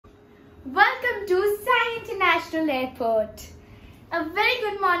Welcome to Sai International Airport. A very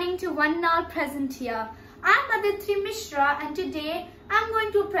good morning to one and all present here. I'm Aditri Mishra and today I'm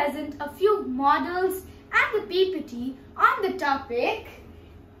going to present a few models and the PPT on the topic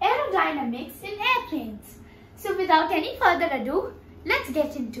Aerodynamics in Airplanes. So without any further ado, let's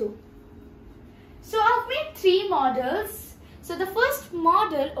get into. So I've made three models. So the first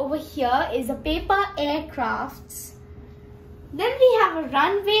model over here is a paper aircrafts. Then we have a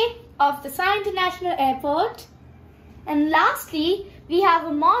runway of the Sai International Airport. And lastly, we have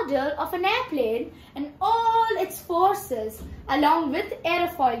a model of an airplane and all its forces along with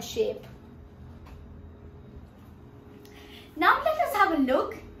aerofoil shape. Now let us have a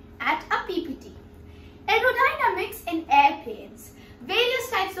look at a PPT. Aerodynamics in airplanes. Various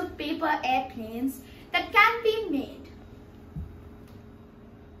types of paper airplanes that can be made.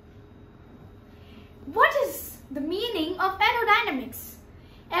 What is the meaning of aerodynamics?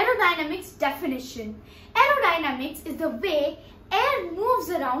 Aerodynamics definition. Aerodynamics is the way air moves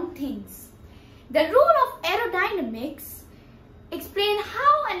around things. The rule of aerodynamics explains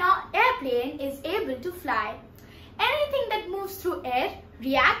how an airplane is able to fly. Anything that moves through air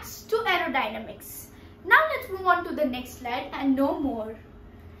reacts to aerodynamics. Now let's move on to the next slide and know more.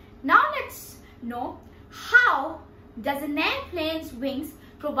 Now let's know how does an airplane's wings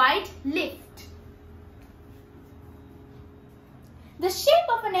provide lift. The shape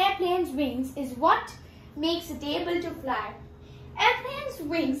of an airplane's wings is what makes it able to fly. Airplane's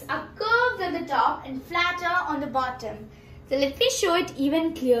wings are curved at the top and flatter on the bottom. So let me show it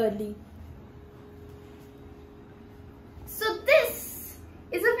even clearly. So this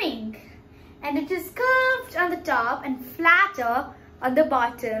is a wing and it is curved on the top and flatter on the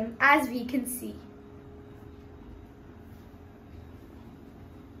bottom as we can see.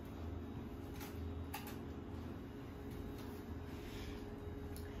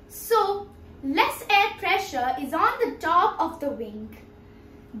 So, less air pressure is on the top of the wing.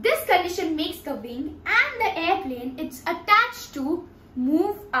 This condition makes the wing and the airplane it's attached to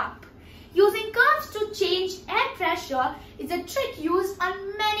move up. Using curves to change air pressure is a trick used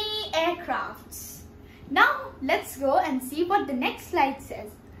on many aircrafts. Now, let's go and see what the next slide says.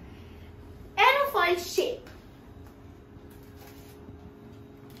 Aerofoil shape.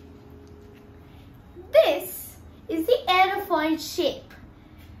 This is the aerofoil shape.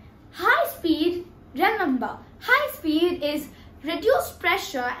 High speed, remember, high speed is reduced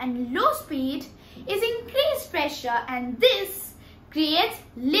pressure and low speed is increased pressure, and this creates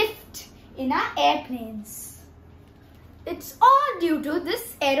lift in our airplanes. It's all due to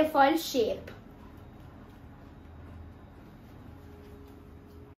this aerofoil shape.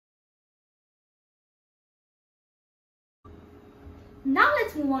 Now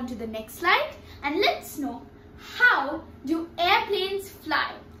let's move on to the next slide and let's know how do airplanes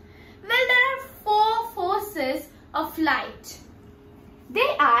fly. Well, there are four forces of flight.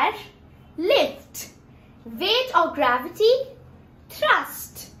 They are lift, weight or gravity,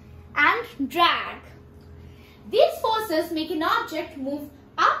 thrust, and drag. These forces make an object move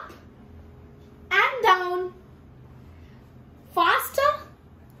up and down, faster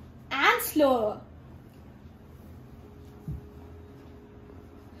and slower.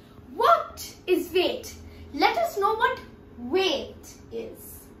 What is weight? Let us know what weight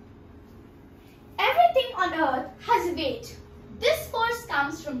is. Everything on earth has weight. This force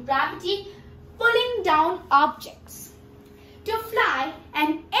comes from gravity pulling down objects. To fly,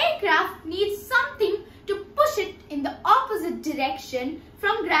 an aircraft needs something to push it in the opposite direction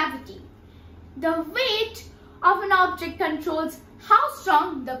from gravity. The weight of an object controls how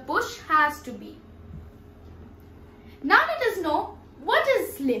strong the push has to be. Now let us know what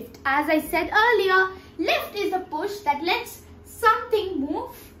is lift. As I said earlier, lift is a push that lets something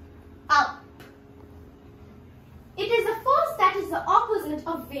move up. It is a force that is the opposite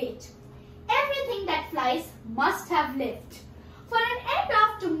of weight. Everything that flies must have lift. For an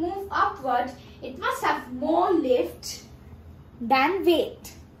aircraft to move upward, it must have more lift than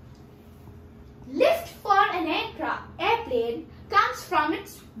weight. Lift for an airplane comes from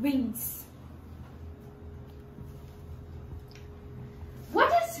its wings.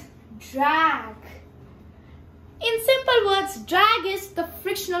 What is drag? In simple words, drag is the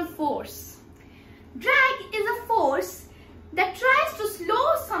frictional force. Drag is a force that tries to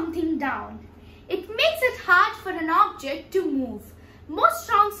slow something down. It makes it hard for an object to move. Most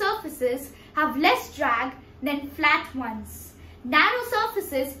strong surfaces have less drag than flat ones. Narrow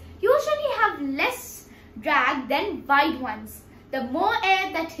surfaces usually have less drag than wide ones. The more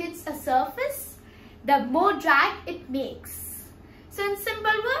air that hits a surface, the more drag it makes. So in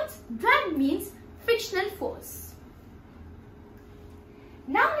simple words, drag means frictional force.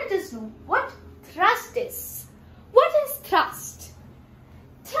 Now let us know what thrust is. What is thrust?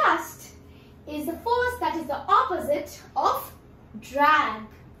 Thrust is the force that is the opposite of drag.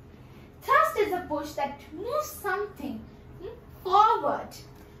 Thrust is a push that moves something forward.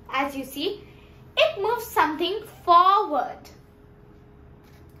 As you see, it moves something forward.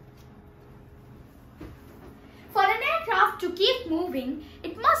 For an aircraft to keep moving,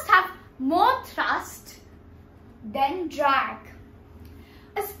 it must have more thrust than drag.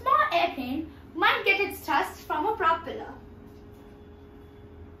 A small airplane might get its thrust from a propeller.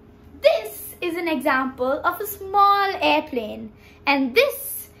 This is an example of a small airplane, and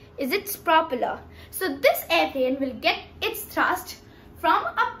this is its propeller. So this airplane will get its thrust from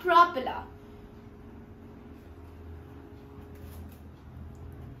a propeller.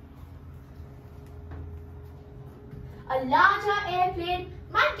 A larger airplane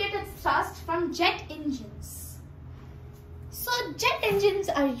might get its thrust from jet engines. So jet engines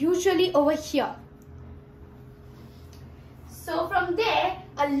are usually over here. So from there,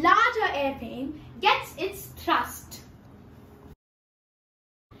 a larger airplane gets its thrust.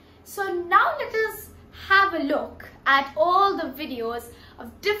 So now let us have a look at all the videos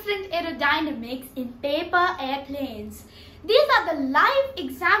of different aerodynamics in paper airplanes. These are the live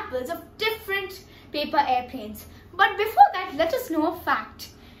examples of different paper airplanes. But before that, let us know a fact.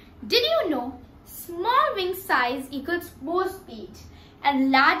 Did you know small wing size equals more speed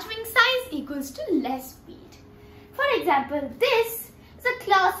and large wing size equals to less speed? For example, this is a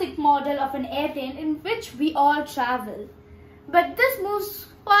classic model of an airplane in which we all travel. But this moves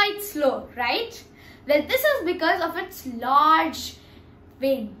quite slow, right? Well, this is because of its large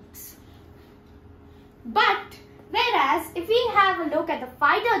wings. But whereas if we have a look at the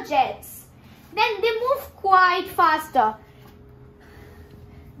fighter jets, then they move quite faster.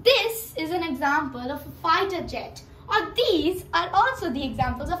 This is an example of a fighter jet, or these are also the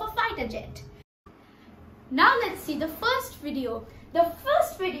examples of a fighter jet. Now let's see the first video. The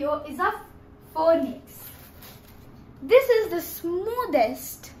first video is of Phoenix. This is the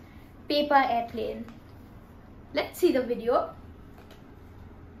smoothest paper airplane. Let's see the video.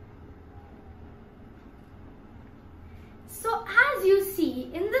 So as you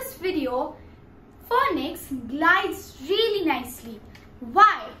see in this video, Phoenix glides really nicely.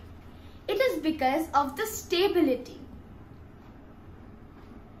 Why? It is because of the stability.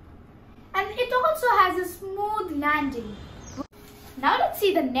 And it also has a smooth landing. Now let's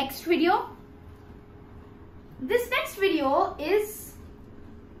see the next video. This next video is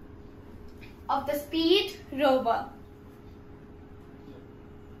of the Speed Rover.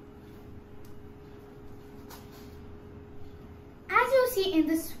 As you see in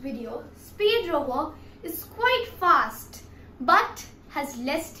this video, Speed Rover is quite fast but has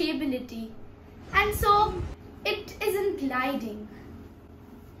less stability, and so it isn't gliding.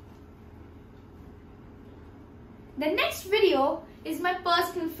 The next video is my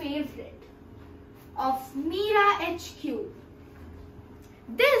personal favorite of Mira HQ.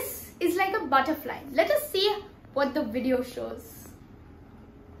 This is like a butterfly. Let us see what the video shows.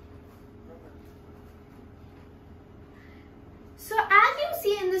 So as you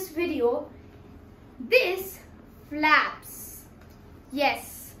see in this video, this flaps.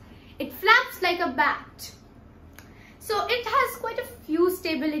 Yes, it flaps like a bat. So it has quite a few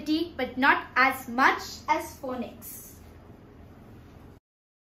stability, but not as much as Phoenix.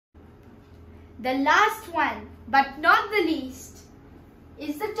 The last one, but not the least,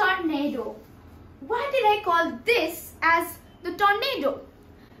 is the Tornado. Why did I call this as the Tornado?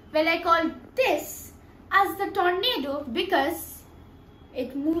 Well, I called this as the Tornado because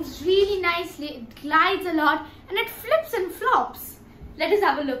it moves really nicely, it glides a lot, and it flips and flops. Let us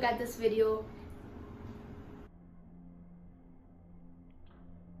have a look at this video.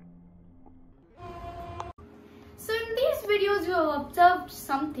 So in these videos you have observed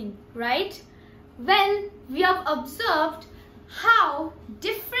something, right? Well, we have observed how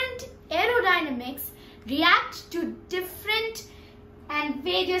different aerodynamics react to different and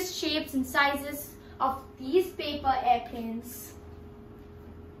various shapes and sizes of these paper airplanes.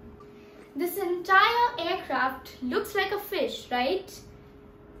 This entire aircraft looks like a fish, right?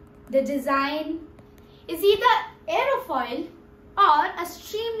 The design is either aerofoil or a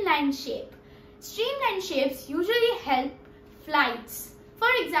streamlined shape. Streamlined shapes usually help flights. For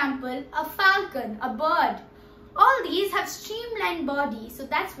example, a falcon, a bird. All these have streamlined bodies, so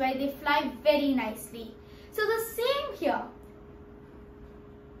that's why they fly very nicely. So the same here.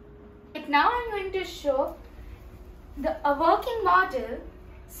 Now I'm going to show a working model.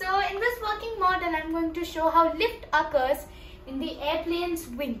 So in this working model, I'm going to show how lift occurs in the airplane's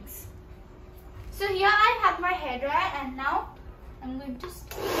wings. So here I have my hairdryer, and now I'm going to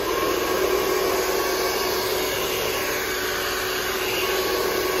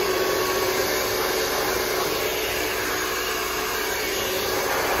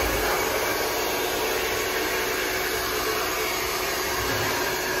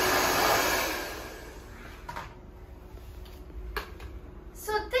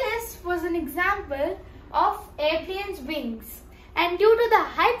So this was an example of airplane's wings, and due to the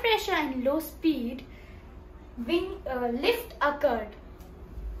high pressure and low speed, wing lift occurred.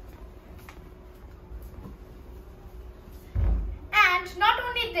 And not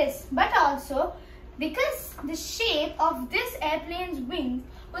only this, but also because the shape of this airplane's wings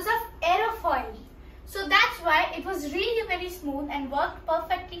was of aerofoil, so that's why it was really very smooth and worked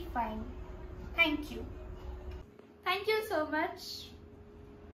perfectly fine. Thank you. Thank you so much.